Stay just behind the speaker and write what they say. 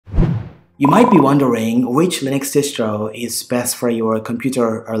You might be wondering which Linux distro is best for your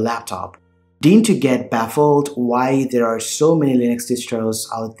computer or laptop. Didn't you get baffled why there are so many Linux distros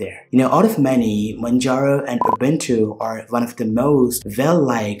out there? Out of many, Manjaro and Ubuntu are one of the most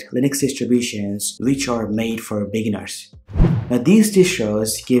well-liked Linux distributions which are made for beginners. Now, these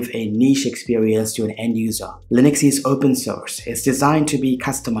distros give a niche experience to an end user. Linux is open source. It's designed to be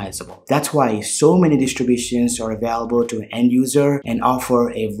customizable. That's why so many distributions are available to an end user and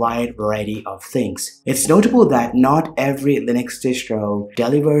offer a wide variety of things. It's notable that not every Linux distro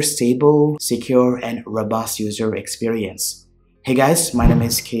delivers stable, secure, and robust user experience. Hey guys, my name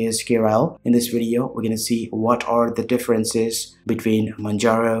is Kirail. In this video, we're going to see what are the differences between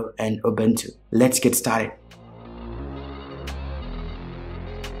Manjaro and Ubuntu. Let's get started.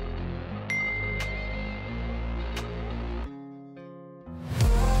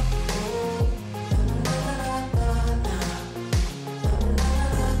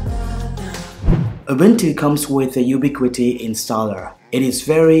 Ubuntu comes with a Ubiquity installer. It is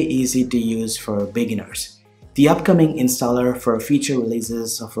very easy to use for beginners. The upcoming installer for future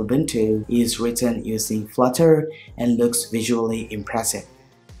releases of Ubuntu is written using Flutter and looks visually impressive.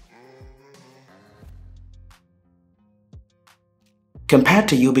 Compared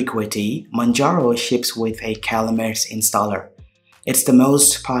to Ubiquity, Manjaro ships with a Calumet's installer. It's the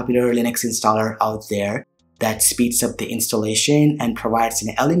most popular Linux installer out there that speeds up the installation and provides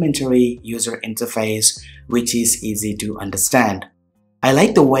an elementary user interface which is easy to understand. I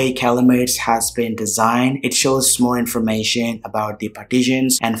like the way Calumet has been designed. It shows more information about the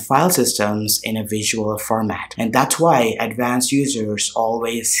partitions and file systems in a visual format. And that's why advanced users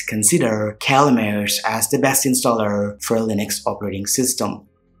always consider Calumet as the best installer for a Linux operating system.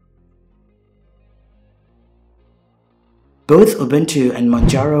 Both Ubuntu and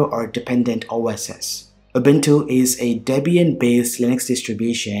Manjaro are dependent OSs. Ubuntu is a Debian-based Linux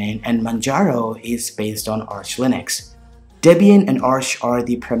distribution and Manjaro is based on Arch Linux. Debian and Arch are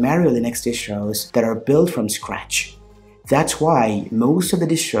the primary Linux distros that are built from scratch. That's why most of the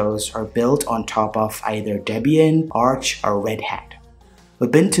distros are built on top of either Debian, Arch, or Red Hat.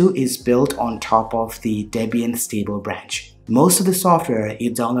 Ubuntu is built on top of the Debian stable branch. Most of the software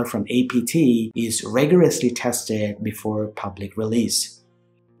you download from apt is rigorously tested before public release.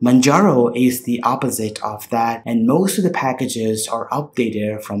 Manjaro is the opposite of that, and most of the packages are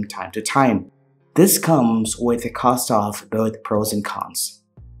updated from time to time. This comes with a cost of both pros and cons.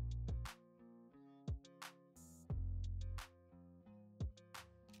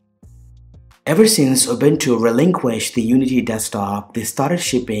 Ever since Ubuntu relinquished the Unity desktop, they started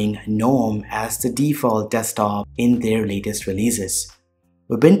shipping GNOME as the default desktop in their latest releases.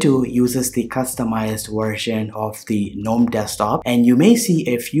 Ubuntu uses the customized version of the GNOME desktop, and you may see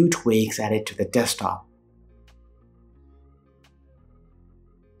a few tweaks added to the desktop.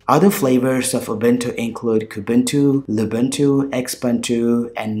 Other flavors of Ubuntu include Kubuntu, Lubuntu, Xbuntu,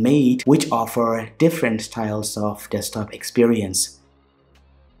 and Mate, which offer different styles of desktop experience.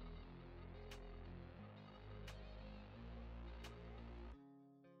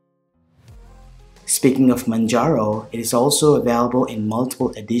 Speaking of Manjaro, it is also available in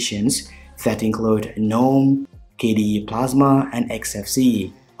multiple editions that include GNOME, KDE Plasma, and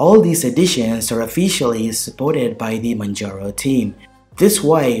XFCE. All these editions are officially supported by the Manjaro team. This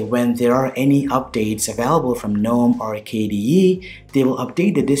way, when there are any updates available from GNOME or KDE, they will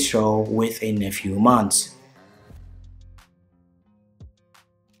update the distro within a few months.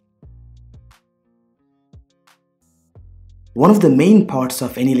 One of the main parts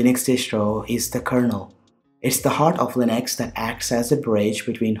of any Linux distro is the kernel. It's the heart of Linux that acts as a bridge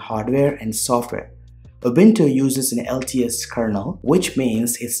between hardware and software. Ubuntu uses an LTS kernel, which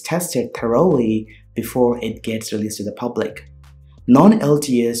means it's tested thoroughly before it gets released to the public.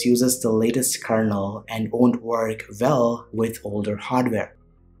 Non-LTS uses the latest kernel and won't work well with older hardware.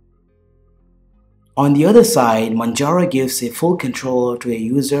 On the other side, Manjaro gives a full control to a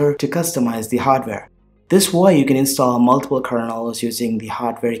user to customize the hardware. This way, you can install multiple kernels using the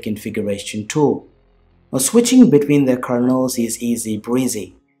hardware configuration tool. Now, switching between the kernels is easy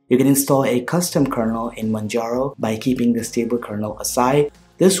breezy. You can install a custom kernel in Manjaro by keeping the stable kernel aside.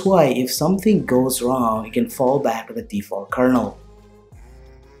 This way, if something goes wrong, you can fall back to the default kernel.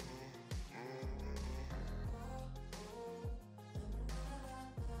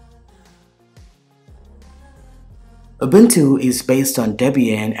 Ubuntu is based on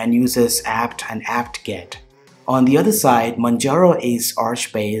Debian and uses apt and apt-get. On the other side, Manjaro is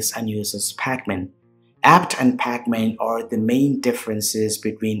Arch-based and uses pacman. apt and pacman are the main differences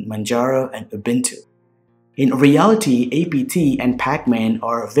between Manjaro and Ubuntu. In reality, apt and pacman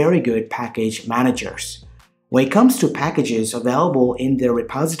are very good package managers. When it comes to packages available in their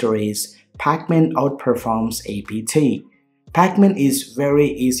repositories, Pacman outperforms APT. Pacman is very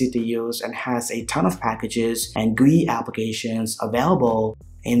easy to use and has a ton of packages and GUI applications available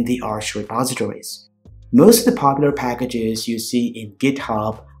in the Arch repositories. Most of the popular packages you see in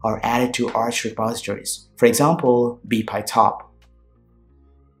GitHub are added to Arch repositories. For example, bpytop.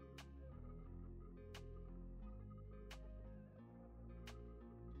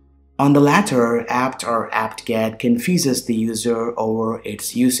 On the latter, apt or apt-get confuses the user over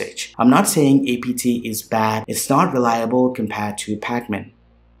its usage. I'm not saying apt is bad, it's not reliable compared to Pacman.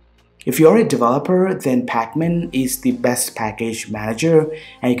 If you're a developer, then Pacman is the best package manager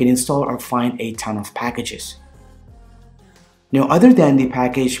and you can install or find a ton of packages. Now, other than the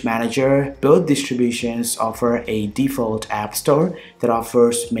package manager, both distributions offer a default app store that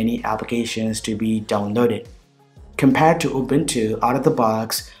offers many applications to be downloaded. Compared to Ubuntu, out of the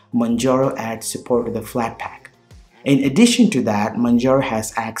box, Manjaro adds support with a Flatpak. In addition to that, Manjaro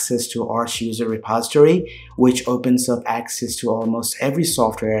has access to Arch user repository, which opens up access to almost every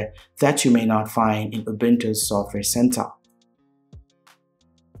software that you may not find in Ubuntu's Software Center.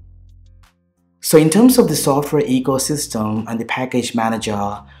 So in terms of the software ecosystem and the package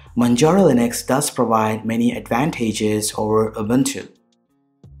manager, Manjaro Linux does provide many advantages over Ubuntu.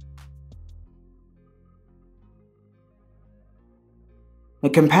 Now,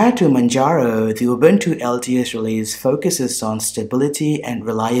 compared to Manjaro, the Ubuntu LTS release focuses on stability and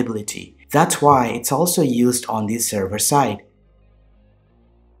reliability. That's why it's also used on the server side.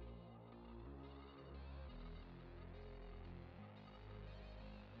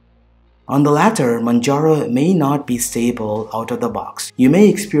 On the latter, Manjaro may not be stable out of the box. You may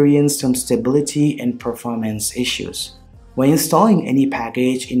experience some stability and performance issues. When installing any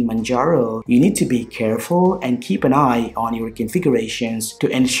package in Manjaro, you need to be careful and keep an eye on your configurations to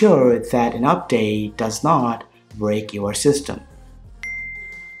ensure that an update does not break your system.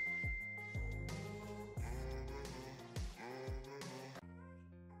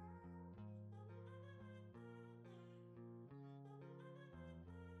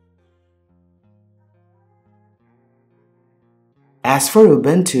 As for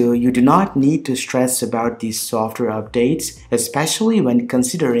Ubuntu, you do not need to stress about these software updates, especially when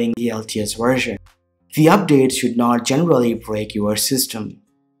considering the LTS version. The updates should not generally break your system.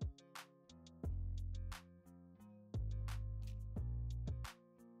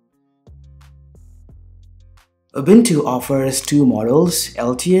 Ubuntu offers two models,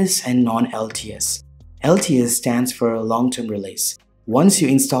 LTS and non-LTS. LTS stands for long-term release. Once you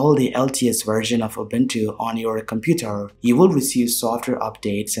install the LTS version of Ubuntu on your computer, you will receive software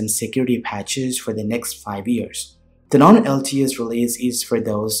updates and security patches for the next 5 years. The non-LTS release is for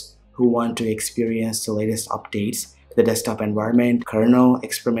those who want to experience the latest updates, the desktop environment, kernel,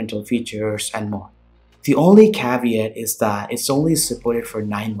 experimental features, and more. The only caveat is that it's only supported for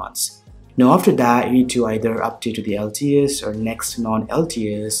 9 months. Now after that, you need to either update to the LTS or next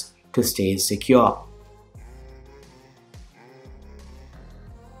non-LTS to stay secure.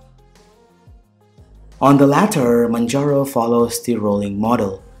 On the latter, Manjaro follows the rolling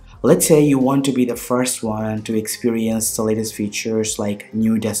model. Let's say you want to be the first one to experience the latest features like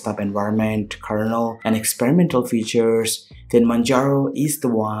new desktop environment, kernel, and experimental features, then Manjaro is the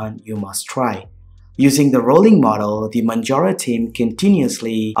one you must try. Using the rolling model, the Manjaro team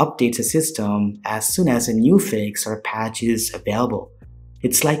continuously updates the system as soon as a new fix or patch is available.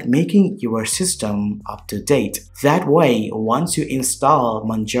 It's like making your system up to date. That way, once you install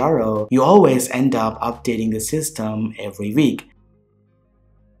Manjaro, you always end up updating the system every week.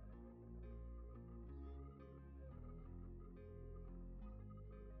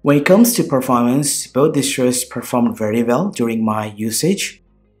 When it comes to performance, both distros performed very well during my usage.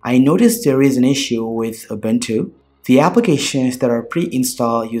 I noticed there is an issue with Ubuntu. The applications that are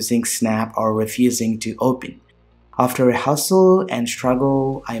pre-installed using Snap are refusing to open. After a hustle and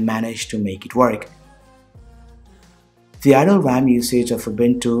struggle, I managed to make it work. The idle RAM usage of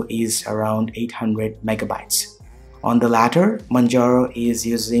Ubuntu is around 800 megabytes. On the latter, Manjaro is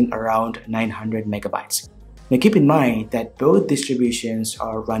using around 900 megabytes. Now keep in mind that both distributions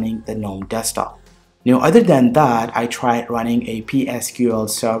are running the GNOME desktop. Now other than that, I tried running a PSQL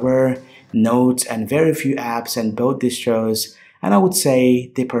server, nodes, and very few apps on both distros, and I would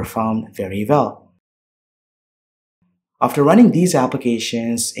say they performed very well. After running these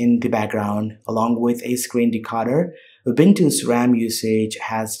applications in the background, along with a screen decoder, Ubuntu's RAM usage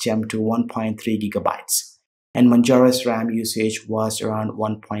has jumped to 1.3 gigabytes, and Manjaro's RAM usage was around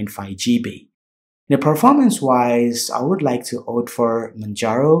 1.5 GB. Now, performance-wise, I would like to opt for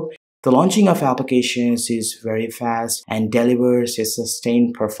Manjaro. The launching of applications is very fast and delivers a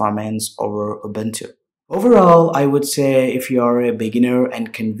sustained performance over Ubuntu. Overall, I would say if you are a beginner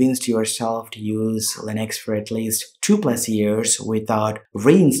and convinced yourself to use Linux for at least 2+ years without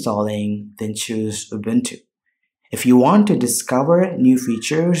reinstalling, then choose Ubuntu. If you want to discover new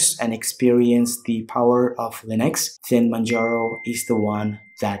features and experience the power of Linux, then Manjaro is the one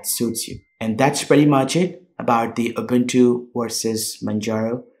that suits you. And that's pretty much it about the Ubuntu versus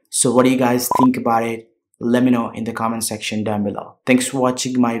Manjaro. So what do you guys think about it? Let me know in the comment section down below. Thanks for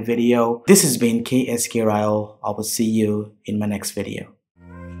watching my video. This has been KSK Ryle. I will see you in my next video.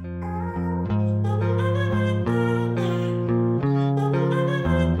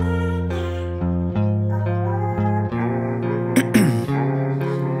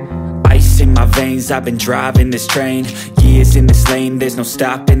 In my veins, I've been driving this train, years in this lane, there's no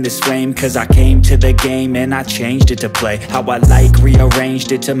stopping this flame. Cause I came to the game and I changed it to play how I like,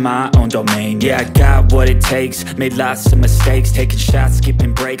 rearranged it to my own domain. Yeah, I got what it takes, made lots of mistakes, taking shots,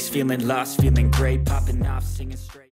 skipping breaks, feeling lost, feeling great, popping off, singing straight.